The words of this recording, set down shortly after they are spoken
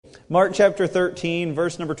Mark chapter 13,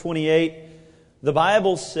 verse number 28, the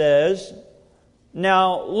Bible says,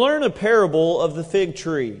 "Now learn a parable of the fig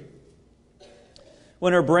tree.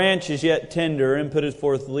 When her branch is yet tender and putteth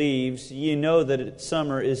forth leaves, ye know that its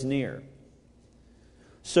summer is near.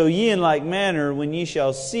 So ye in like manner, when ye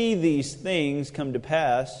shall see these things come to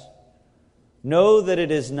pass, know that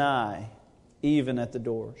it is nigh, even at the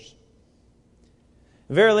doors.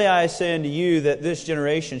 Verily I say unto you that this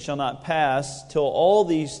generation shall not pass till all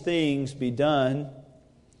these things be done.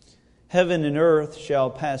 Heaven and earth shall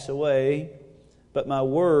pass away, but my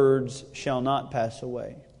words shall not pass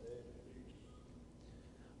away.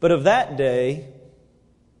 But of that day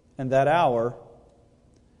and that hour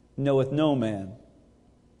knoweth no man.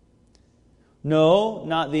 No,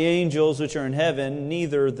 not the angels which are in heaven,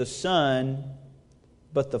 neither the Son,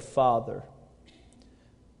 but the Father.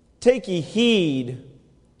 Take ye heed,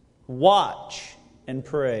 watch, and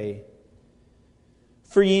pray.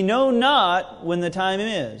 For ye know not when the time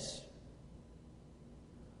is.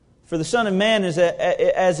 For the Son of Man is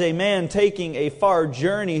as a man taking a far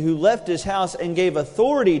journey, who left his house and gave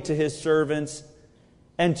authority to his servants,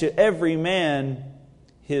 and to every man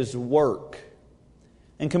his work,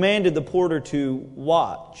 and commanded the porter to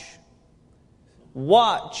watch.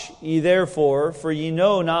 Watch ye therefore, for ye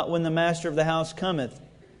know not when the master of the house cometh,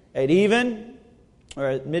 at even, or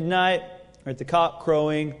at midnight, or at the cock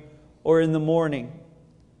crowing, or in the morning,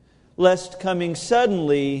 lest coming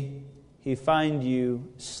suddenly he find you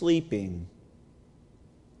sleeping.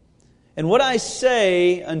 And what I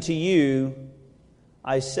say unto you,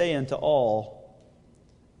 I say unto all,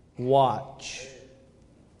 watch."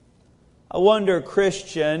 I wonder,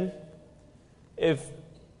 Christian, if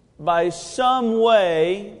by some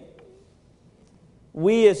way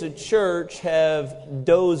we as a church have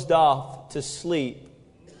dozed off to sleep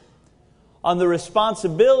on the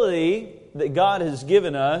responsibility that God has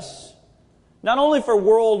given us, not only for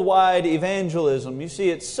worldwide evangelism. You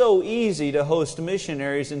see, it's so easy to host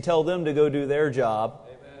missionaries and tell them to go do their job.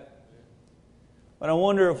 Amen. But I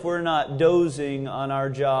wonder if we're not dozing on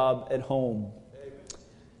our job at home. Amen.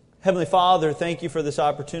 Heavenly Father, thank You for this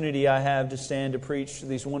opportunity I have to stand to preach to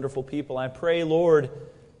these wonderful people. I pray, Lord,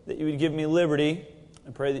 that You would give me liberty.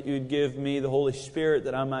 I pray that You would give me the Holy Spirit,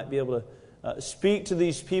 that I might be able to speak to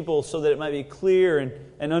these people so that it might be clear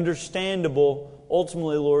and understandable.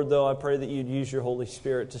 Ultimately, Lord, though, I pray that You'd use Your Holy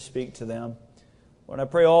Spirit to speak to them. Lord, I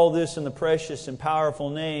pray all this in the precious and powerful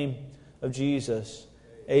name of Jesus.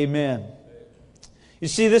 Amen. You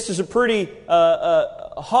see, this is a pretty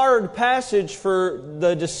hard passage for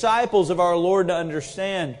the disciples of our Lord to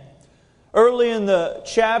understand. Early in the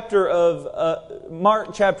chapter of Mark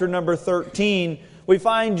chapter number 13, we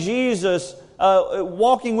find Jesus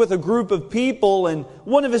walking with a group of people, and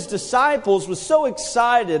one of His disciples was so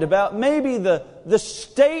excited about maybe the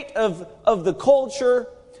state of the culture.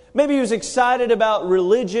 Maybe he was excited about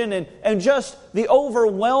religion and just the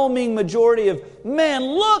overwhelming majority of, man,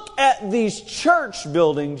 look at these church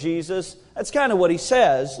buildings, Jesus. That's kind of what he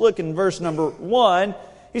says. Look in verse number 1.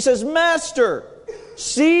 He says, "Master,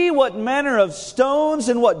 see what manner of stones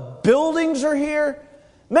and what buildings are here.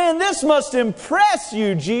 Man, this must impress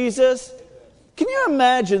you, Jesus." Can you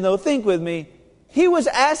imagine, though, think with me, he was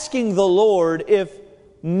asking the Lord if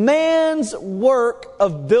man's work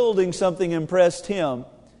of building something impressed Him.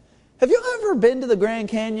 Have you ever been to the Grand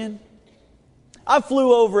Canyon? I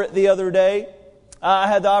flew over it the other day. I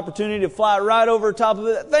had the opportunity to fly right over top of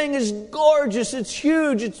it. That thing is gorgeous. It's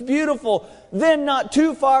huge. It's beautiful. Then not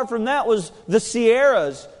too far from that was the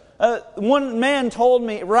Sierras. One man told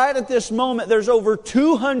me right at this moment there's over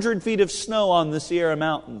 200 feet of snow on the Sierra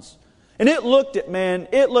Mountains. And it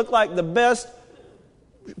looked like the best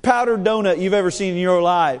powdered donut you've ever seen in your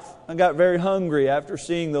life. I got very hungry after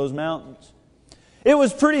seeing those mountains. It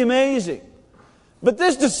was pretty amazing. But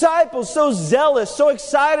this disciple's so zealous, so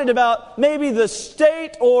excited about maybe the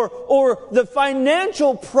state or the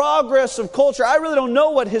financial progress of culture. I really don't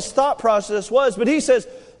know what his thought process was, but he says,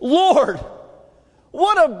 "Lord,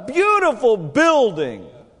 what a beautiful building."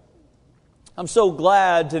 I'm so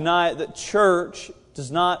glad tonight that church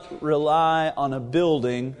does not rely on a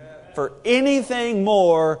building for anything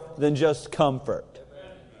more than just comfort.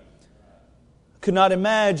 Could not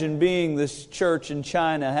imagine being this church in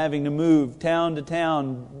China, having to move town to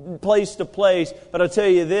town, place to place. But I'll tell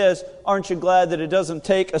you this, aren't you glad that it doesn't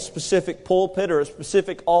take a specific pulpit or a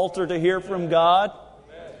specific altar to hear from God?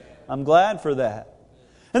 I'm glad for that.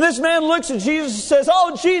 And this man looks at Jesus and says,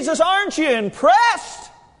 "Oh, Jesus, aren't you impressed?"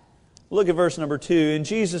 Look at verse number 2. "And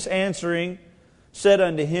Jesus answering said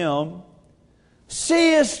unto him,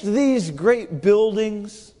 Seest these great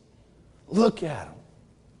buildings? Look at them.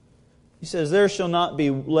 He says, there shall not be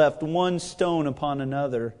left one stone upon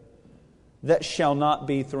another that shall not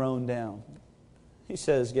be thrown down. He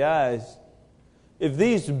says, guys, if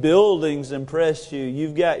these buildings impress you,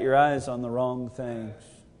 you've got your eyes on the wrong things.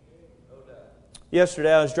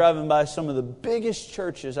 Yesterday I was driving by some of the biggest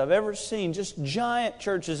churches I've ever seen, just giant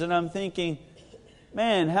churches, and I'm thinking,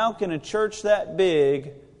 man, how can a church that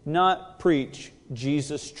big not preach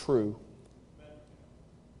Jesus true?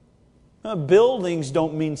 Buildings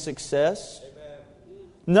don't mean success.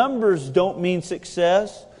 Numbers don't mean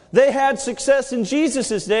success. They had success in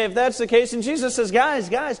Jesus' day, if that's the case. And Jesus says,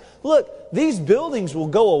 guys, look, these buildings will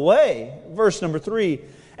go away. Verse number 3.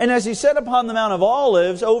 And as he sat upon the Mount of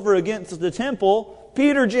Olives over against the temple,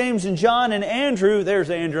 Peter, James, and John, and Andrew, there's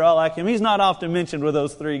Andrew, I like him. He's not often mentioned with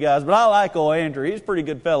those three guys, but I like old Andrew. He's a pretty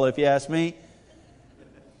good fellow, if you ask me.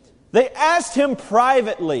 They asked him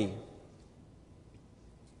privately,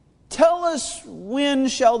 tell us, when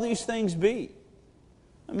shall these things be?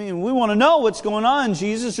 I mean, we want to know what's going on,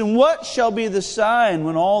 Jesus, and what shall be the sign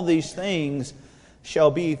when all these things shall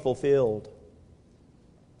be fulfilled?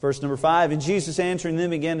 Verse number 5, and Jesus answering them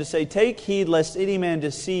began to say, take heed lest any man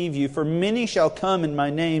deceive you, for many shall come in my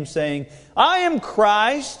name, saying, I am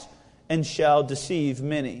Christ, and shall deceive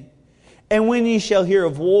many. And when ye shall hear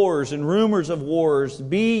of wars and rumors of wars,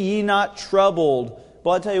 be ye not troubled. But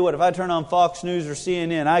I'll tell you what, if I turn on Fox News or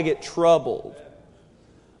CNN, I get troubled.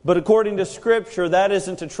 But according to Scripture, that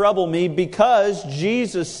isn't to trouble me, because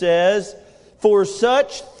Jesus says, for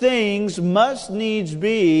such things must needs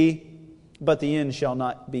be, but the end shall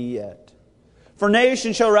not be yet. For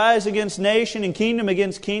nation shall rise against nation, and kingdom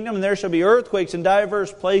against kingdom, and there shall be earthquakes in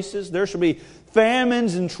diverse places. There shall be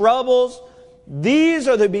famines and troubles. These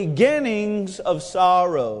are the beginnings of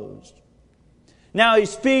sorrows. Now he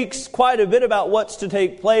speaks quite a bit about what's to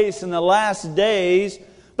take place in the last days.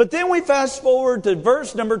 But then we fast forward to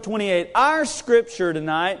verse number 28, our scripture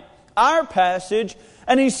tonight, our passage,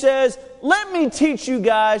 and he says, let me teach you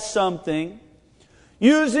guys something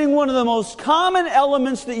using one of the most common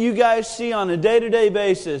elements that you guys see on a day-to-day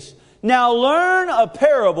basis. Now learn a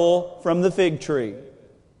parable from the fig tree.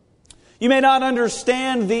 You may not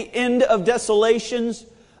understand the end of desolations.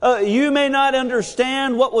 You may not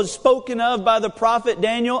understand what was spoken of by the prophet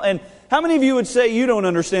Daniel. And how many of you would say you don't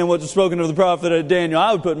understand what was spoken of the prophet Daniel?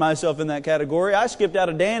 I would put myself in that category. I skipped out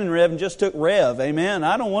of Dan and Rev and just took Rev. Amen.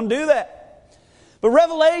 I don't want to do that. But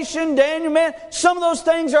Revelation, Daniel, man, some of those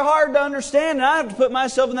things are hard to understand, and I have to put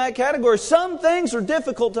myself in that category. Some things are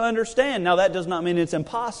difficult to understand. Now, that does not mean it's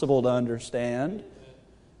impossible to understand.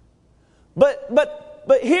 But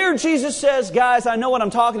here Jesus says, guys, I know what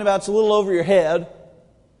I'm talking about. It's a little over your head.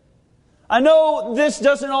 I know this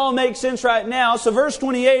doesn't all make sense right now. So verse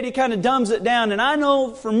 28, he kind of dumbs it down. And I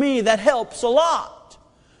know for me that helps a lot.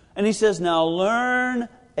 And he says, now learn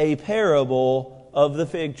a parable of the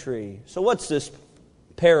fig tree. So what's this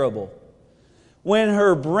parable? When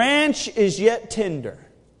her branch is yet tender,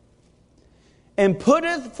 and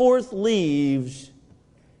putteth forth leaves,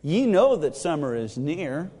 ye know that summer is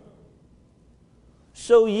near.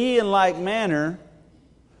 So ye in like manner,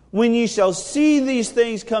 when ye shall see these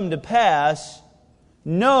things come to pass,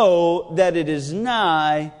 know that it is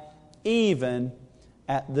nigh, even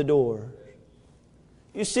at the door.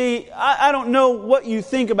 You see, I don't know what you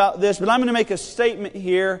think about this, but I'm going to make a statement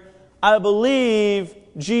here. I believe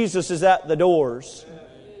Jesus is at the doors.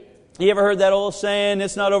 You ever heard that old saying,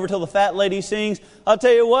 it's not over till the fat lady sings? I'll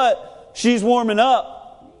tell you what, she's warming up.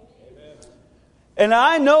 And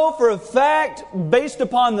I know for a fact, based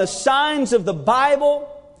upon the signs of the Bible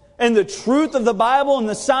and the truth of the Bible and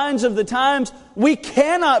the signs of the times, we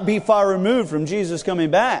cannot be far removed from Jesus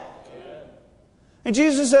coming back. And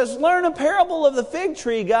Jesus says, learn a parable of the fig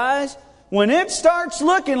tree, guys. When it starts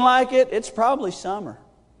looking like it, it's probably summer.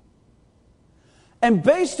 And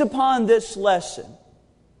based upon this lesson,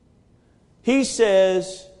 he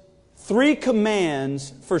says 3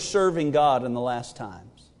 commands for serving God in the last times.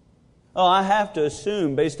 Oh, I have to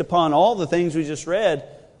assume, based upon all the things we just read,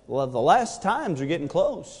 well, the last times are getting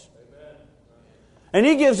close. Amen. And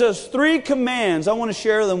he gives us 3 commands. I want to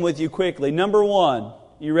share them with you quickly. Number 1,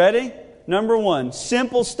 you ready? Number 1,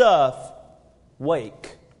 simple stuff,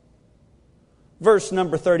 wake. Verse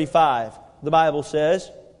number 35, the Bible says,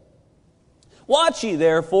 watch ye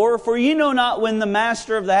therefore, for ye know not when the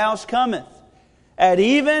master of the house cometh, at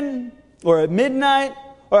even, or at midnight,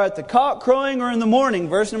 or at the cock crowing, or in the morning.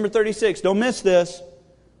 Verse number 36, don't miss this.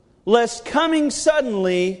 Lest coming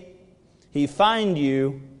suddenly, he find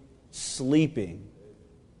you sleeping.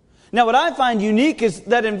 Now what I find unique is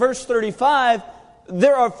that in verse 35,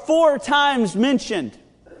 there are 4 times mentioned.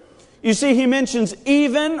 You see, he mentions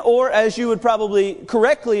even, or as you would probably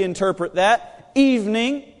correctly interpret that,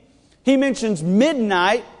 evening. He mentions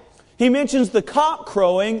midnight. He mentions the cock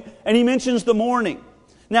crowing, and he mentions the morning.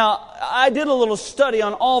 Now, I did a little study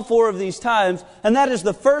on all four of these times, and that is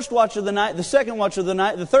the first watch of the night, the second watch of the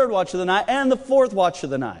night, the third watch of the night, and the fourth watch of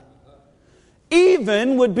the night.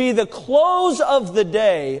 Even would be the close of the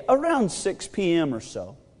day, around 6 p.m. or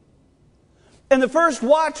so. And the first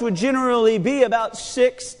watch would generally be about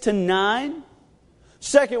 6 to 9.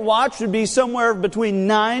 Second watch would be somewhere between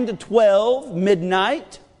 9 to 12,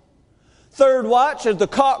 midnight. Third watch, as the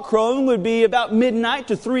cock crowing, would be about midnight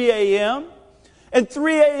to 3 a.m. And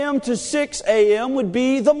 3 a.m. to 6 a.m. would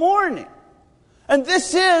be the morning. And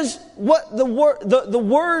this is what the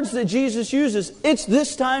words that Jesus uses. It's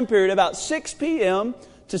this time period, about 6 p.m.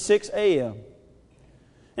 to 6 a.m.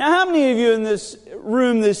 Now, how many of you in this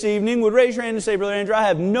room this evening would raise your hand and say, Brother Andrew, I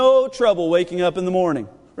have no trouble waking up in the morning?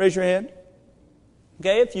 Raise your hand.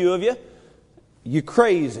 Okay, a few of you. You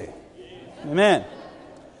crazy. Amen.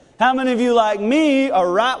 How many of you, like me, are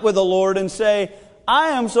right with the Lord and say, I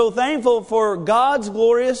am so thankful for God's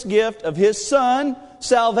glorious gift of His Son,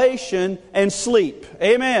 salvation, and sleep.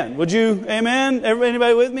 Amen. Would you, amen?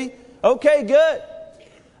 Anybody with me? Okay, good.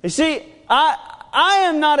 You see, I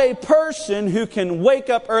am not a person who can wake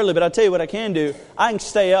up early, but I'll tell you what I can do. I can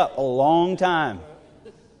stay up a long time.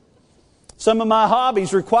 Some of my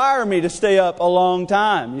hobbies require me to stay up a long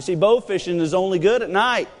time. You see, bow fishing is only good at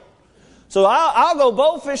night. So I'll go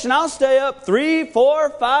bow fishing. I'll stay up 3, 4,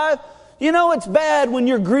 5. You know, it's bad when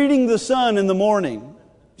you're greeting the sun in the morning.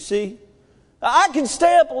 You see? I can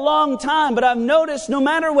stay up a long time, but I've noticed no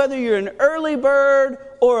matter whether you're an early bird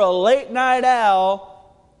or a late night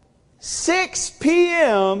owl, 6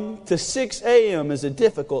 p.m. to 6 a.m. is a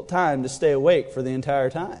difficult time to stay awake for the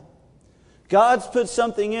entire time. God's put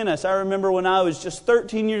something in us. I remember when I was just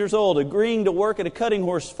 13 years old, agreeing to work at a cutting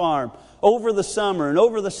horse farm over the summer. And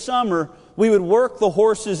over the summer, we would work the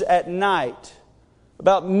horses at night,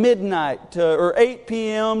 about midnight or 8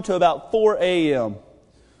 p.m. to about 4 a.m.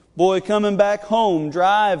 Boy, coming back home,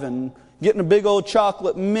 driving, getting a big old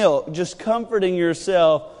chocolate milk, just comforting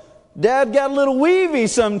yourself. Dad got a little weavy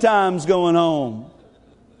sometimes going home.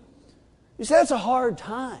 You see, that's a hard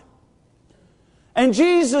time. And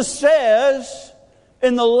Jesus says,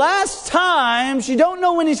 in the last times, you don't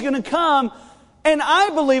know when He's going to come. And I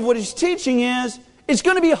believe what He's teaching is, it's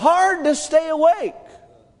going to be hard to stay awake.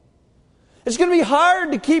 It's going to be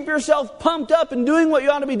hard to keep yourself pumped up and doing what you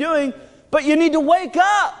ought to be doing. But you need to wake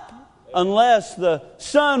up, unless the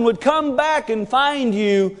sun would come back and find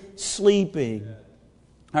you sleeping.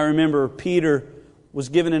 I remember Peter was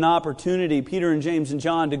given an opportunity, Peter and James and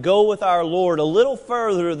John, to go with our Lord a little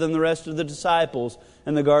further than the rest of the disciples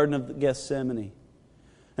in the Garden of Gethsemane.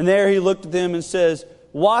 And there He looked at them and says,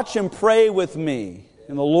 watch and pray with me.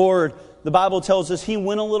 And the Lord, the Bible tells us, He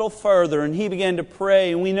went a little further and He began to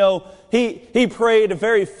pray. And we know He prayed a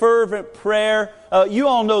very fervent prayer. You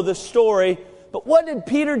all know the story. But what did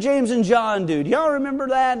Peter, James, and John do? Do y'all remember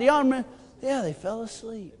that? Do y'all remember? Yeah, they fell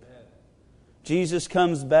asleep. Jesus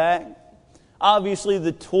comes back. Obviously,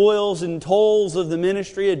 the toils and tolls of the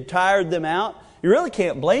ministry had tired them out. You really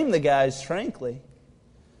can't blame the guys, frankly.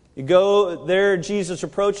 You go there, Jesus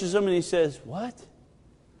approaches them and He says, what?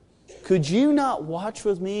 Could you not watch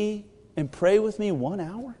with me and pray with me 1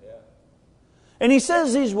 hour? Yeah. And He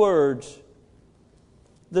says these words,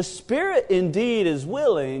 the spirit indeed is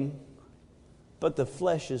willing, but the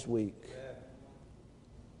flesh is weak. Yeah.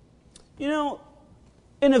 You know,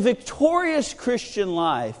 in a victorious Christian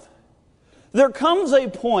life, there comes a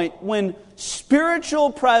point when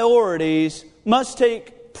spiritual priorities must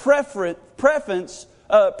take preference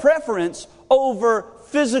over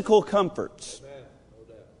physical comforts.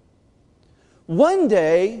 One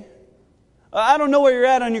day, I don't know where you're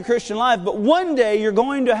at on your Christian life, but one day you're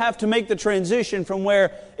going to have to make the transition from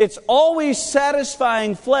where it's always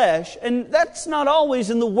satisfying flesh, and that's not always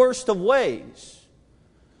in the worst of ways.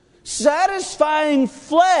 Satisfying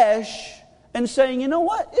flesh and saying, you know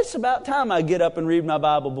what? It's about time I get up and read my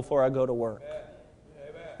Bible before I go to work.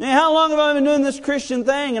 Now, how long have I been doing this Christian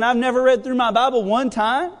thing and I've never read through my Bible one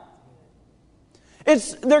time?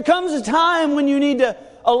 There comes a time when you need to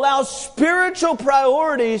allow spiritual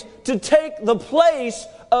priorities to take the place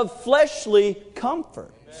of fleshly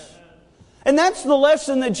comforts. And that's the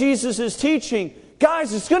lesson that Jesus is teaching.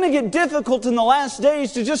 Guys, it's going to get difficult in the last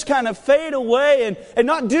days to just kind of fade away and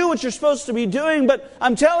not do what you're supposed to be doing. But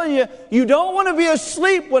I'm telling you, you don't want to be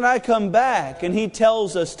asleep when I come back. And He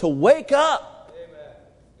tells us to wake up.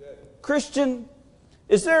 Christian,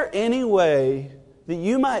 is there any way that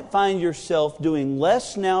you might find yourself doing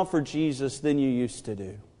less now for Jesus than you used to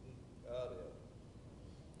do?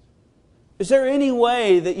 Is there any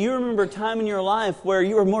way that you remember a time in your life where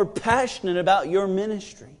you were more passionate about your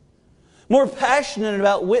ministry? More passionate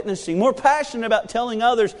about witnessing? More passionate about telling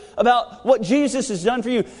others about what Jesus has done for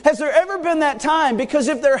you? Has there ever been that time? Because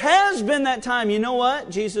if there has been that time, you know what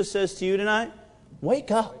Jesus says to you tonight? Wake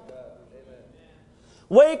up.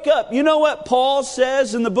 Wake up. You know what Paul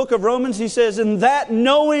says in the book of Romans? He says, "And that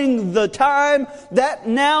knowing the time, that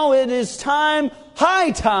now it is time,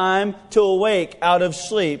 high time, to awake out of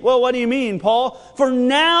sleep." Well, what do you mean, Paul? "For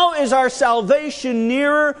now is our salvation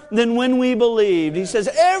nearer than when we believed." He says,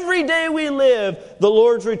 every day we live, the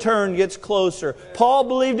Lord's return gets closer. Paul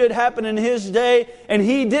believed it happened in his day, and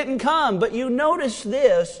he didn't come. But you notice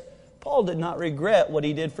this, Paul did not regret what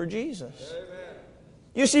he did for Jesus.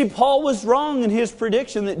 You see, Paul was wrong in his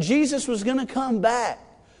prediction that Jesus was going to come back.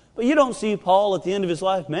 But you don't see Paul at the end of his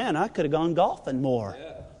life, "Man, I could have gone golfing more.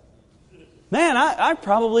 Man, I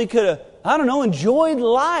probably could have, enjoyed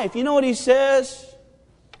life." You know what he says?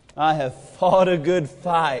 "I have fought a good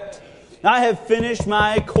fight. I have finished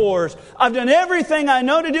my course. I've done everything I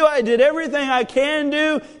know to do. I did everything I can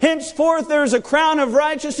do. Henceforth there is a crown of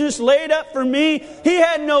righteousness laid up for me." He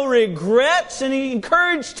had no regrets, and he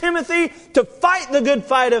encouraged Timothy to fight the good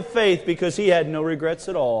fight of faith because he had no regrets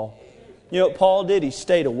at all. You know what Paul did? He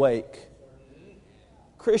stayed awake.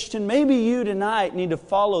 Christian, maybe you tonight need to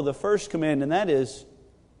follow the first command, and that is,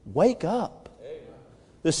 wake up.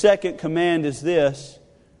 The second command is this.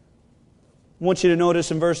 I want you to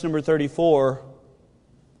notice in verse number 34,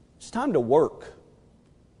 it's time to work.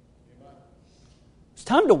 It's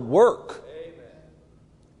time to work.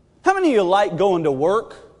 How many of you like going to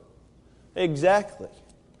work? Exactly.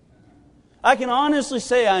 I can honestly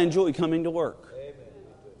say I enjoy coming to work.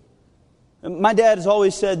 My dad has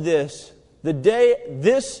always said this: the day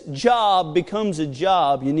this job becomes a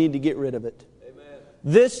job, you need to get rid of it.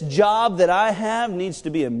 This job that I have needs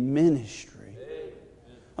to be a ministry.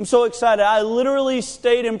 I'm so excited. I literally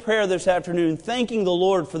stayed in prayer this afternoon thanking the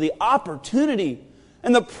Lord for the opportunity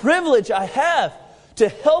and the privilege I have to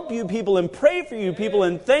help you people and pray for you people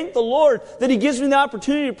and thank the Lord that He gives me the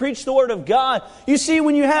opportunity to preach the Word of God. You see,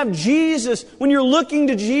 when you have Jesus, when you're looking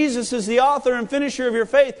to Jesus as the author and finisher of your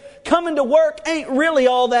faith, coming to work ain't really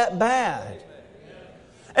all that bad.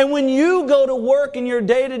 And when you go to work in your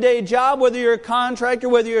day-to-day job, whether you're a contractor,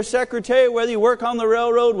 whether you're a secretary, whether you work on the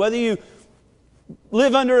railroad, whether you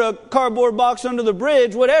live under a cardboard box under the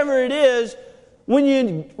bridge, whatever it is, when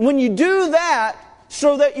you do that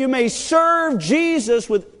so that you may serve Jesus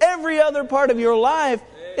with every other part of your life,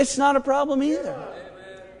 it's not a problem either.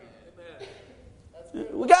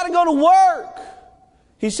 We got to go to work.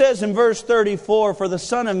 He says in verse 34, "For the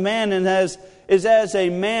Son of Man is as a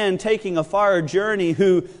man taking a far journey,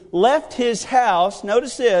 who left his house,"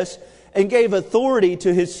 notice this, "and gave authority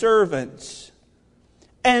to his servants,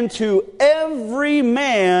 and to every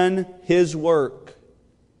man his work."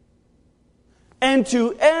 And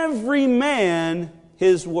to every man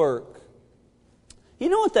his work. You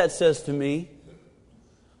know what that says to me?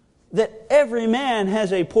 That every man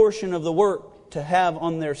has a portion of the work to have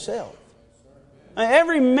on their self.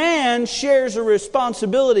 Every man shares a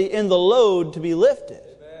responsibility in the load to be lifted.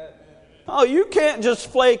 Oh, you can't just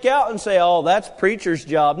flake out and say, "Oh, that's preacher's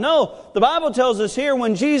job." No, the Bible tells us here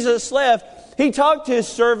when Jesus left, He talked to His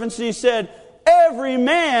servants and He said, every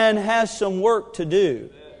man has some work to do.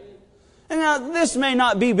 And now, this may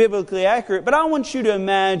not be biblically accurate, but I want you to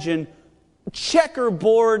imagine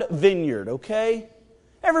checkerboard vineyard, okay?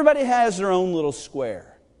 Everybody has their own little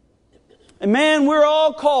square. And man, we're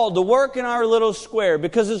all called to work in our little square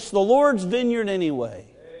because it's the Lord's vineyard anyway.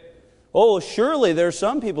 Oh, surely there's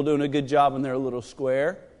some people doing a good job in their little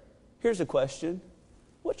square. Here's a question.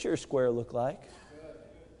 What's your square look like?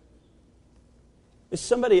 Is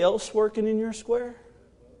somebody else working in your square?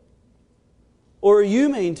 Or are you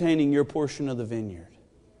maintaining your portion of the vineyard?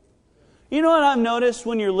 You know what I've noticed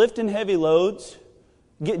when you're lifting heavy loads?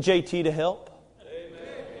 Get JT to help.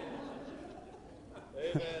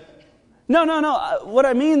 Amen. No. What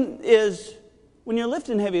I mean is, when you're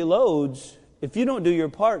lifting heavy loads, if you don't do your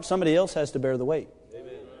part, somebody else has to bear the weight.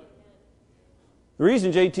 Amen. The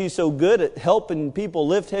reason JT is so good at helping people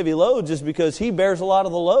lift heavy loads is because he bears a lot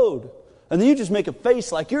of the load. And then you just make a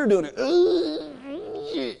face like you're doing it.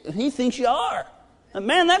 And he thinks you are. And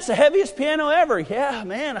man, that's the heaviest piano ever. Yeah,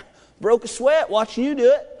 man, I broke a sweat watching you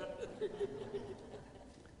do it.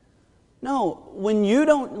 No, when you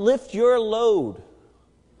don't lift your load,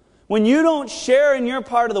 when you don't share in your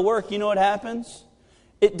part of the work, you know what happens?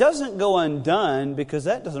 It doesn't go undone because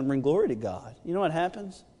that doesn't bring glory to God. You know what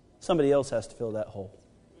happens? Somebody else has to fill that hole.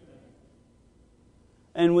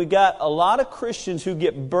 And we got a lot of Christians who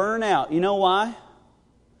get burned out. You know why?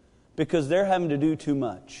 because they're having to do too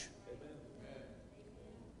much.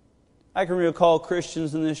 I can recall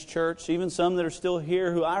Christians in this church, even some that are still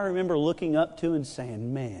here, who I remember looking up to and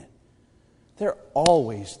saying, man, they're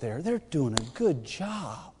always there. They're doing a good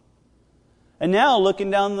job. And now, looking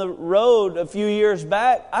down the road a few years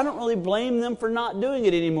back, I don't really blame them for not doing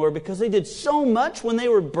it anymore, because they did so much when they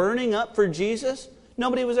were burning up for Jesus.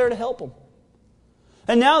 Nobody was there to help them.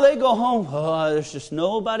 And now they go home, there's just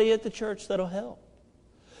nobody at the church that'll help.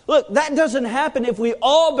 Look, that doesn't happen if we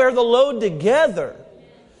all bear the load together.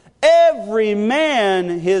 Every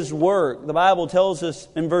man his work. The Bible tells us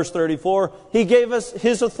in verse 34, He gave us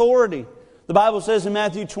His authority. The Bible says in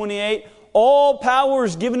Matthew 28, all power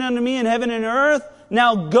is given unto me in heaven and earth.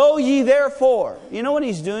 Now go ye therefore. You know what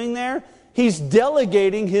He's doing there? He's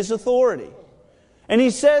delegating His authority. And He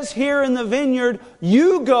says here in the vineyard,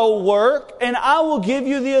 you go work and I will give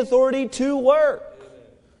you the authority to work.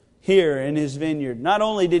 Here in His vineyard. Not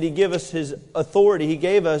only did He give us His authority, He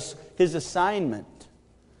gave us His assignment.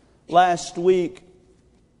 Last week,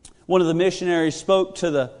 one of the missionaries spoke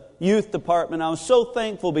to the youth department. I was so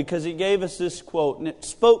thankful because he gave us this quote, and it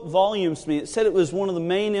spoke volumes to me. It said it was one of the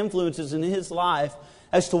main influences in his life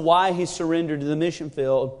as to why he surrendered to the mission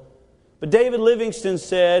field. But David Livingstone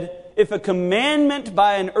said, if a commandment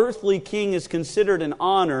by an earthly king is considered an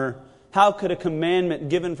honor, how could a commandment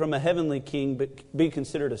given from a heavenly king be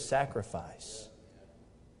considered a sacrifice?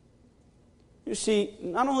 You see,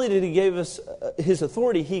 not only did He give us His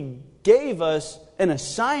authority, He gave us an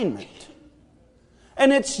assignment.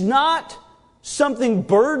 And it's not something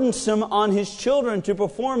burdensome on His children to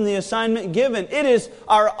perform the assignment given. It is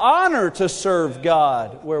our honor to serve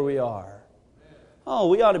God where we are. Oh,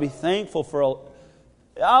 we ought to be thankful for...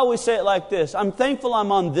 I always say it like this. I'm thankful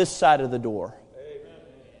I'm on this side of the door.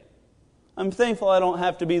 I'm thankful I don't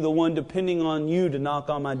have to be the one depending on you to knock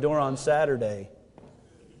on my door on Saturday.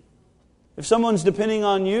 If someone's depending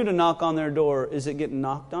on you to knock on their door, is it getting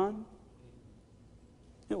knocked on?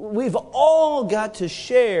 We've all got to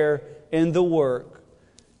share in the work.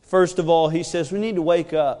 First of all, He says we need to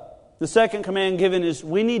wake up. The second command given is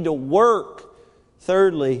we need to work.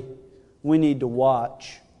 Thirdly, we need to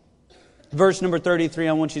watch. Verse number 33,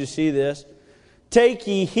 I want you to see this. Take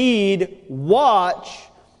ye heed, watch,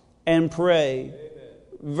 and pray.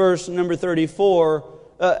 Amen. Verse number 34,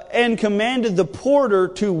 and commanded the porter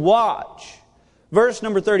to watch. Verse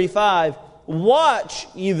number 35, watch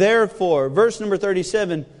ye therefore. Verse number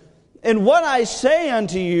 37, and what I say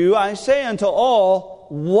unto you, I say unto all,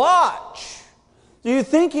 watch. Do you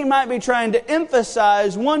think he might be trying to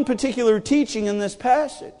emphasize one particular teaching in this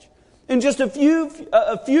passage? In just a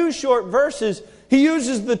few short verses, he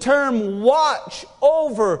uses the term watch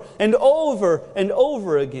over and over and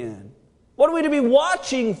over again. What are we to be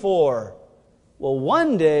watching for? Well,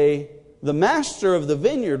 one day, the master of the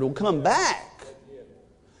vineyard will come back.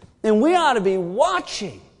 And we ought to be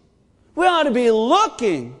watching. We ought to be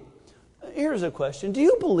looking. Here's a question. Do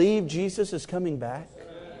you believe Jesus is coming back?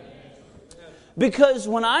 Because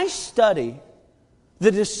when I study the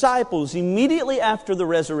disciples immediately after the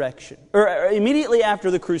resurrection, or immediately after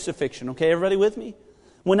the crucifixion, okay, everybody with me?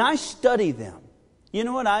 When I study them, you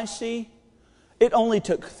know what I see? It only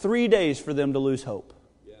took 3 days for them to lose hope.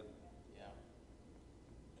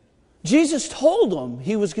 Jesus told them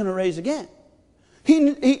He was going to raise again.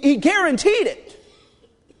 He guaranteed it.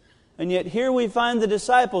 And yet here we find the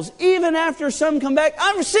disciples, even after some come back,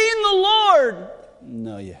 I've seen the Lord.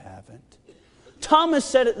 No, you haven't. Thomas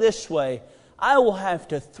said it this way, I will have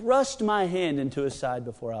to thrust my hand into His side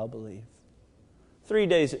before I'll believe. 3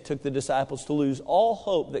 days it took the disciples to lose all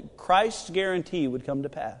hope that Christ's guarantee would come to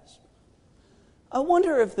pass. I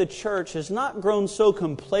wonder if the church has not grown so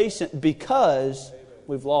complacent because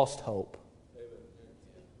we've lost hope.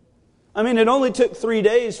 I mean, it only took 3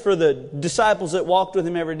 days for the disciples that walked with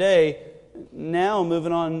Him every day. Now,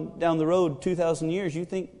 moving on down the road 2,000 years, you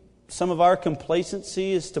think some of our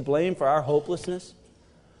complacency is to blame for our hopelessness?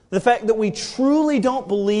 The fact that we truly don't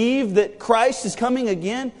believe that Christ is coming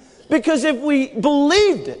again? Because if we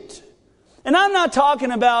believed it, and I'm not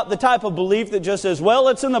talking about the type of belief that just says, well,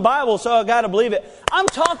 it's in the Bible, so I got to believe it. I'm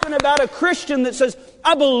talking about a Christian that says,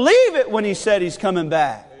 I believe it when He said He's coming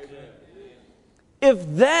back.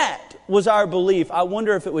 If that was our belief, I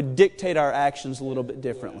wonder if it would dictate our actions a little bit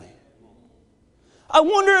differently. I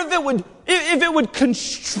wonder if it would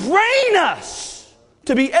constrain us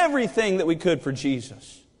to be everything that we could for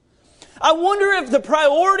Jesus. I wonder if the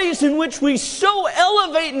priorities in which we so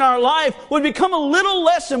elevate in our life would become a little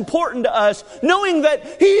less important to us, knowing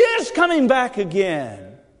that He is coming back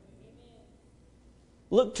again.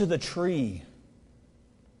 Look to the tree.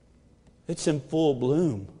 It's in full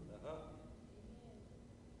bloom.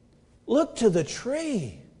 Look to the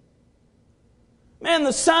tree. Man,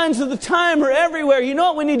 the signs of the time are everywhere. You know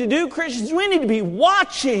what we need to do, Christians? We need to be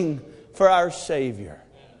watching for our Savior.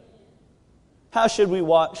 How should we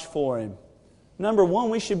watch for Him? Number one,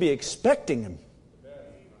 we should be expecting Him.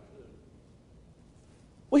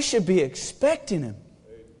 We should be expecting Him.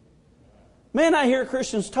 Man, I hear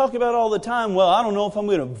Christians talk about all the time, well, I don't know if I'm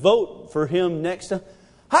going to vote for Him next time.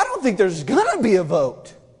 I don't think there's going to be a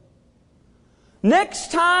vote.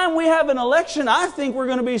 Next time we have an election, I think we're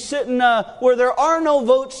going to be sitting where there are no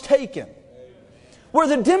votes taken. Where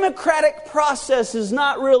the democratic process is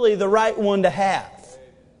not really the right one to have.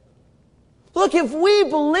 Look, if we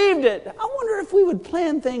believed it, I wonder if we would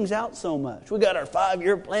plan things out so much. We got our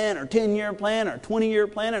 5-year plan, our 10-year plan, our 20-year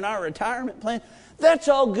plan, and our retirement plan. That's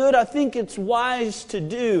all good. I think it's wise to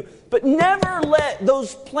do. But never let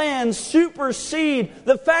those plans supersede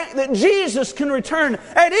the fact that Jesus can return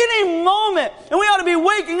at any moment. And we ought to be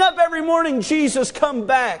waking up every morning, Jesus, come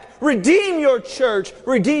back. Redeem your church.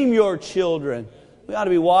 Redeem your children. We ought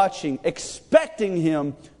to be watching, expecting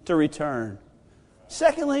Him to return.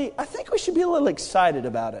 Secondly, I think we should be a little excited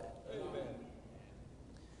about it.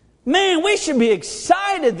 Man, we should be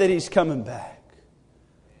excited that He's coming back.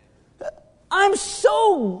 I'm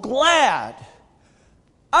so glad.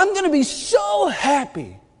 I'm going to be so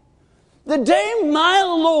happy the day my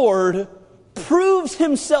Lord proves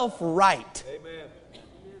Himself right.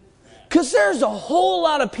 Because there's a whole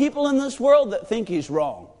lot of people in this world that think He's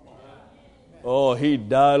wrong. Oh, He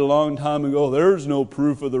died a long time ago. There's no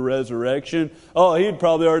proof of the resurrection. Oh, He'd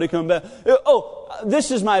probably already come back. Oh,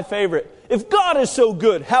 this is my favorite. If God is so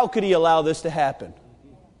good, how could He allow this to happen?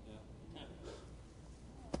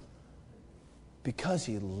 Because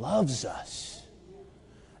He loves us.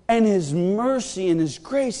 And His mercy and His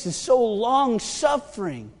grace is so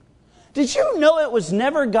long-suffering. Did you know it was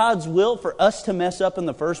never God's will for us to mess up in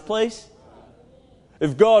the first place?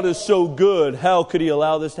 If God is so good, how could He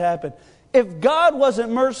allow this to happen? If God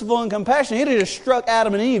wasn't merciful and compassionate, He'd have just struck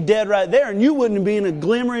Adam and Eve dead right there, and you wouldn't be in a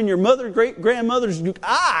glimmer in your great-grandmother's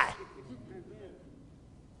eye.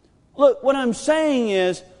 Look, what I'm saying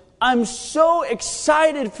is, I'm so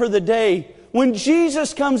excited for the day when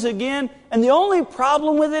Jesus comes again, and the only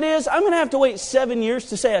problem with it is, I'm going to have to wait 7 years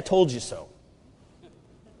to say, I told you so.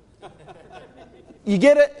 You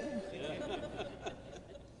get it?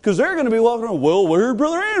 Because they're going to be walking around, well, where'd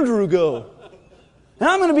Brother Andrew go? And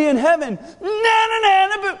I'm going to be in heaven.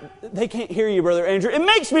 But they can't hear you, Brother Andrew. It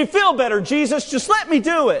makes me feel better, Jesus. Just let me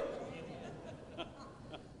do it.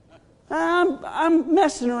 I'm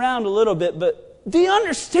messing around a little bit, but do you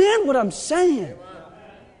understand what I'm saying?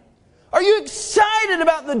 Are you excited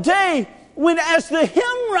about the day when, as the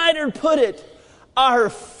hymn writer put it, our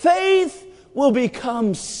faith will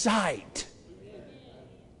become sight?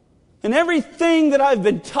 And everything that I've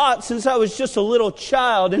been taught since I was just a little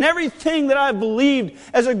child, and everything that I've believed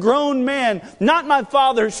as a grown man, not my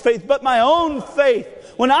father's faith, but my own faith,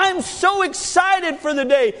 when I'm so excited for the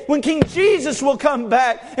day when King Jesus will come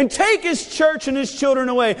back and take His church and His children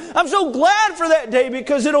away, I'm so glad for that day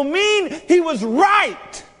because it'll mean He was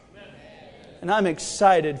right. And I'm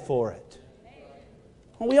excited for it.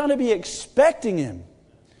 Well, we ought to be expecting Him.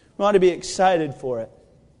 We ought to be excited for it.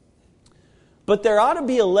 But there ought to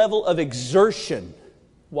be a level of exertion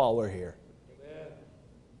while we're here.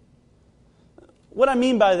 What I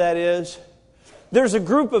mean by that is, there's a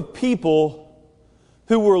group of people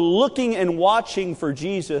who were looking and watching for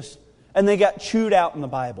Jesus, and they got chewed out in the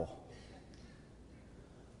Bible.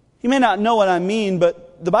 You may not know what I mean,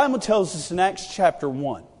 but the Bible tells us in Acts chapter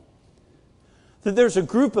 1 that there's a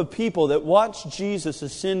group of people that watched Jesus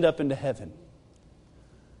ascend up into heaven.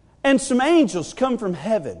 And some angels come from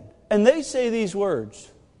heaven, and they say these words,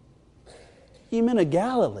 "Ye men of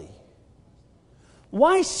Galilee,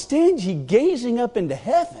 why stand ye gazing up into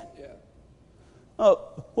heaven?" Oh,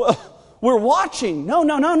 well, we're watching.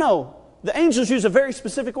 No. The angels use a very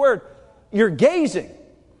specific word. You're gazing.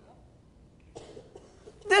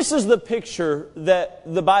 This is the picture that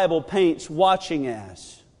the Bible paints watching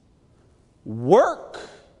as. Work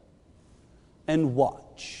and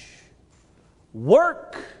watch.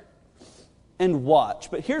 Work and watch.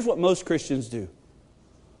 But here's what most Christians do.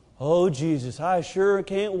 Oh, Jesus, I sure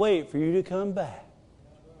can't wait for you to come back.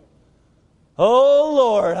 Oh,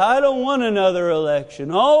 Lord, I don't want another election.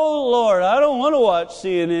 Oh, Lord, I don't want to watch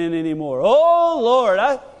CNN anymore. Oh, Lord,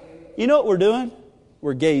 You know what we're doing?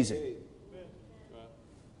 We're gazing.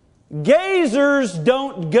 Gazers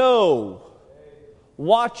don't go.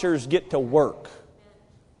 Watchers get to work.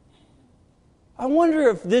 I wonder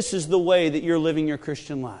if this is the way that you're living your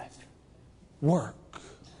Christian life. Work.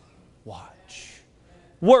 Watch.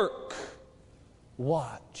 Work.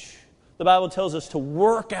 Watch. the Bible tells us to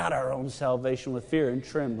work out our own salvation with fear and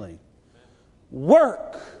trembling.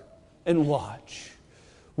 Work and watch.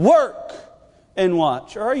 Work and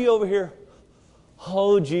watch. Or are you over here?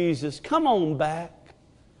 Oh, Jesus, come on back.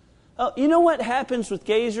 Oh, you know what happens with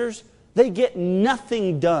gazers? They get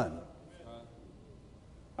nothing done.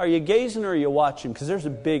 Are you gazing or are you watching? Because there's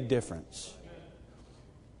a big difference.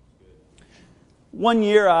 One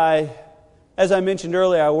year, as I mentioned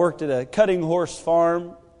earlier, I worked at a cutting horse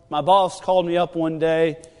farm. My boss called me up one day.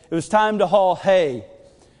 It was time to haul hay.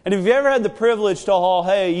 And if you ever had the privilege to haul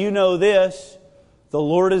hay, you know this. The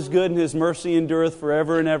Lord is good and His mercy endureth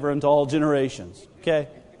forever and ever unto all generations. Okay?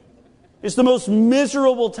 It's the most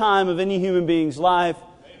miserable time of any human being's life.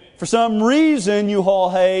 For some reason, you haul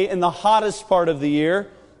hay in the hottest part of the year.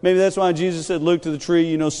 Maybe that's why Jesus said, look to the tree,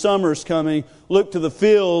 you know summer's coming. Look to the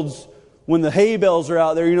fields when the hay bales are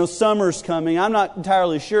out there, you know summer's coming. I'm not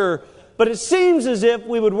entirely sure. But it seems as if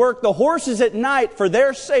we would work the horses at night for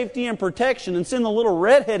their safety and protection and send the little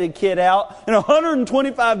redheaded kid out in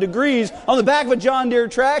 125 degrees on the back of a John Deere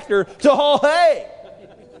tractor to haul hay.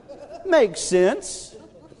 Makes sense.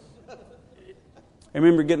 I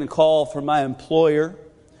remember getting a call from my employer.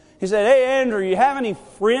 He said, hey, Andrew, you have any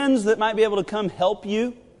friends that might be able to come help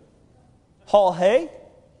you haul hay?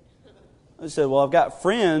 I said, well, I've got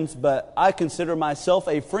friends, but I consider myself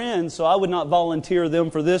a friend, so I would not volunteer them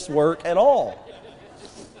for this work at all.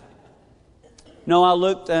 No, I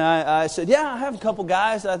looked and I said, yeah, I have a couple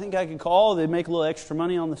guys that I think I could call. They make a little extra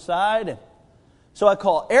money on the side. And so I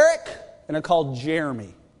called Eric and I called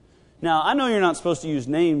Jeremy. Now, I know you're not supposed to use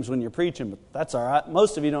names when you're preaching, but that's all right.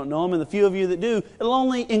 Most of you don't know them, and the few of you that do, it'll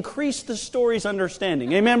only increase the story's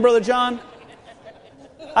understanding. Amen, Brother John?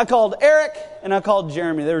 I called Eric and I called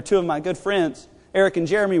Jeremy. They were two of my good friends. Eric and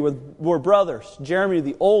Jeremy were brothers. Jeremy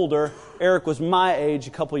the older. Eric was my age,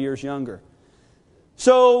 a couple years younger.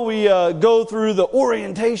 So we go through the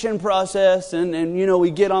orientation process and you know, we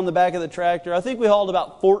get on the back of the tractor. I think we hauled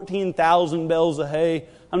about 14,000 bales of hay.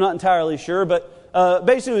 I'm not entirely sure, but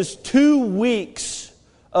basically it was 2 weeks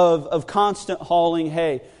of constant hauling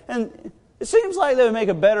hay. And it seems like they would make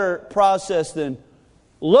a better process than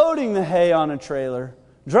loading the hay on a trailer,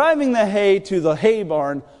 driving the hay to the hay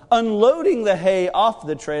barn, unloading the hay off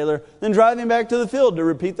the trailer, then driving back to the field to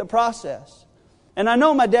repeat the process. And I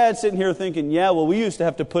know my dad's sitting here thinking, yeah, well, we used to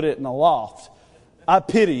have to put it in a loft. I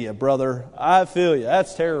pity you, brother. I feel you.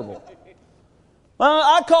 That's terrible. Well,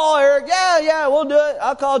 I call Eric. Yeah, we'll do it.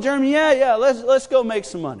 I'll call Jeremy. Yeah, let's go make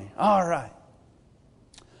some money. All right.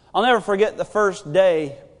 I'll never forget the first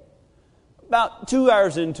day. About 2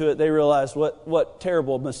 hours into it, they realized what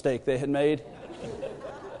terrible mistake they had made.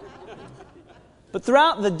 But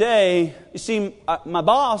throughout the day, you see, my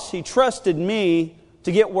boss, he trusted me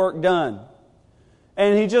to get work done.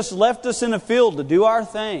 And he just left us in a field to do our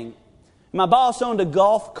thing. My boss owned a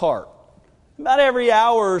golf cart. About every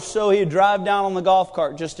hour or so, he'd drive down on the golf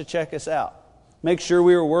cart just to check us out. Make sure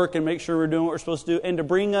we were working, make sure we were doing what we're supposed to do, and to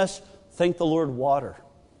bring us, thank the Lord, water.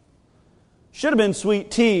 Should have been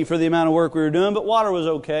sweet tea for the amount of work we were doing, but water was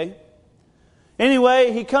okay.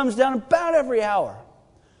 Anyway, he comes down about every hour.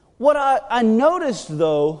 What I noticed,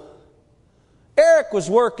 though, Eric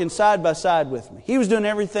was working side by side with me. He was doing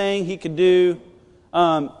everything he could do.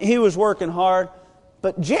 He was working hard.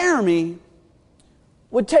 But Jeremy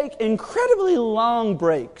would take incredibly long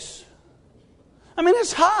breaks. I mean,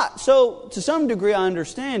 it's hot, so to some degree I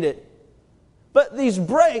understand it. But these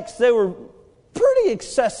breaks, they were pretty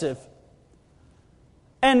excessive.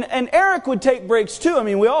 And Eric would take breaks too. I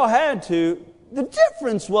mean, we all had to. The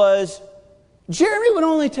difference was Jeremy would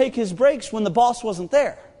only take his breaks when the boss wasn't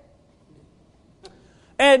there.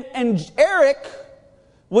 And Eric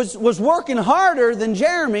was working harder than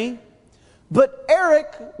Jeremy, but Eric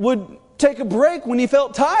would take a break when he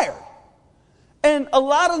felt tired. And a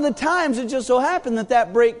lot of the times it just so happened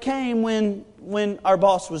that break came when our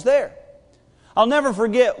boss was there. I'll never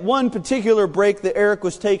forget one particular break that Eric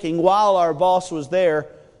was taking while our boss was there.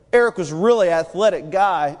 Eric was a really athletic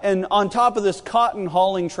guy. And on top of this cotton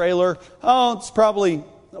hauling trailer, it's probably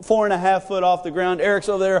 4.5 foot off the ground. Eric's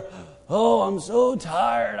over there, I'm so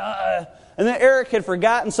tired. And then Eric had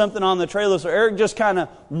forgotten something on the trailer, so Eric just kind of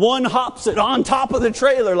one-hops it on top of the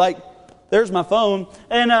trailer, like, there's my phone.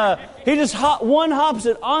 And he just one-hops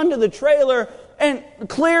it onto the trailer and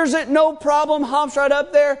clears it, no problem, hops right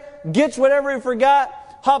up there, gets whatever he forgot,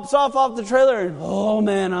 hops off the trailer, and, oh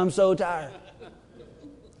man, I'm so tired.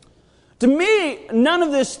 To me, none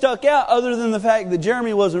of this stuck out other than the fact that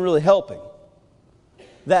Jeremy wasn't really helping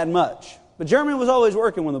that much. But Jeremy was always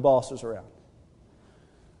working when the boss was around.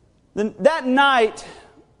 Then that night,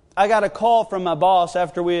 I got a call from my boss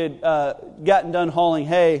after we had gotten done hauling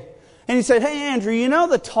hay. And he said, hey, Andrew, you know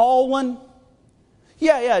the tall one?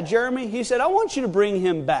 Yeah, Jeremy. He said, I want you to bring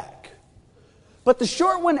him back. But the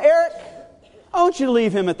short one, Eric, I want you to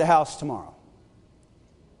leave him at the house tomorrow.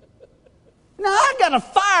 Now, I got to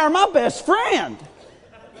fire my best friend.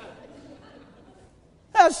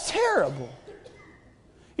 That's terrible.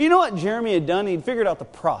 You know what Jeremy had done? He'd figured out the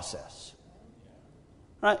process.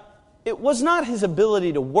 Right? It was not his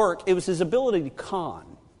ability to work, it was his ability to con.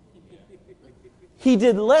 He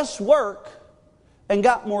did less work and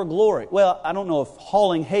got more glory. Well, I don't know if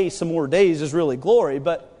hauling hay some more days is really glory,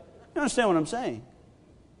 but you understand what I'm saying.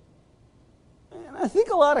 And I think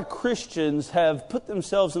a lot of Christians have put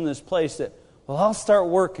themselves in this place that, well, I'll start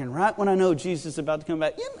working right when I know Jesus is about to come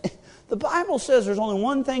back. The Bible says there's only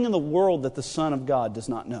one thing in the world that the Son of God does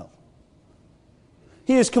not know.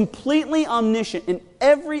 He is completely omniscient in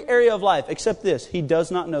every area of life except this. He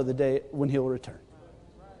does not know the day when He will return.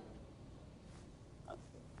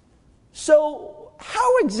 So,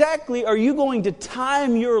 how exactly are you going to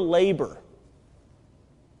time your labor?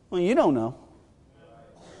 Well, you don't know.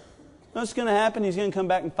 What's going to happen? He's going to come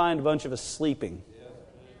back and find a bunch of us sleeping.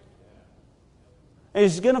 And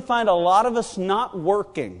He's going to find a lot of us not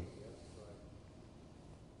working.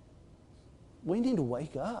 We need to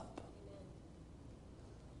wake up.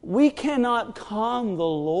 We cannot con the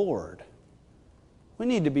Lord. We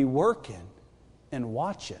need to be working and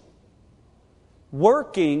watching.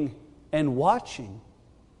 Working and watching.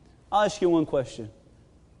 I'll ask you one question.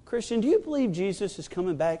 Christian, do you believe Jesus is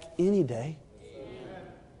coming back any day? Amen.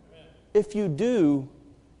 If you do,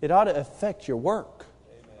 it ought to affect your work.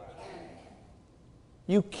 Amen.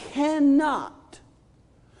 You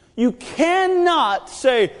cannot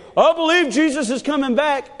say, I believe Jesus is coming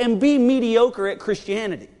back, and be mediocre at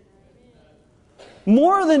Christianity.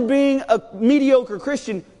 More than being a mediocre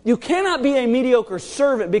Christian, you cannot be a mediocre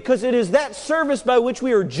servant, because it is that service by which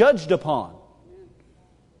we are judged upon.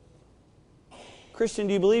 Christian,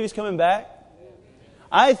 do you believe He's coming back?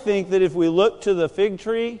 I think that if we look to the fig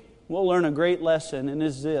tree, we'll learn a great lesson, and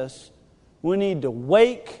is this. We need to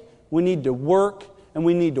wake, we need to work, and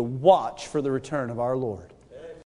we need to watch for the return of our Lord.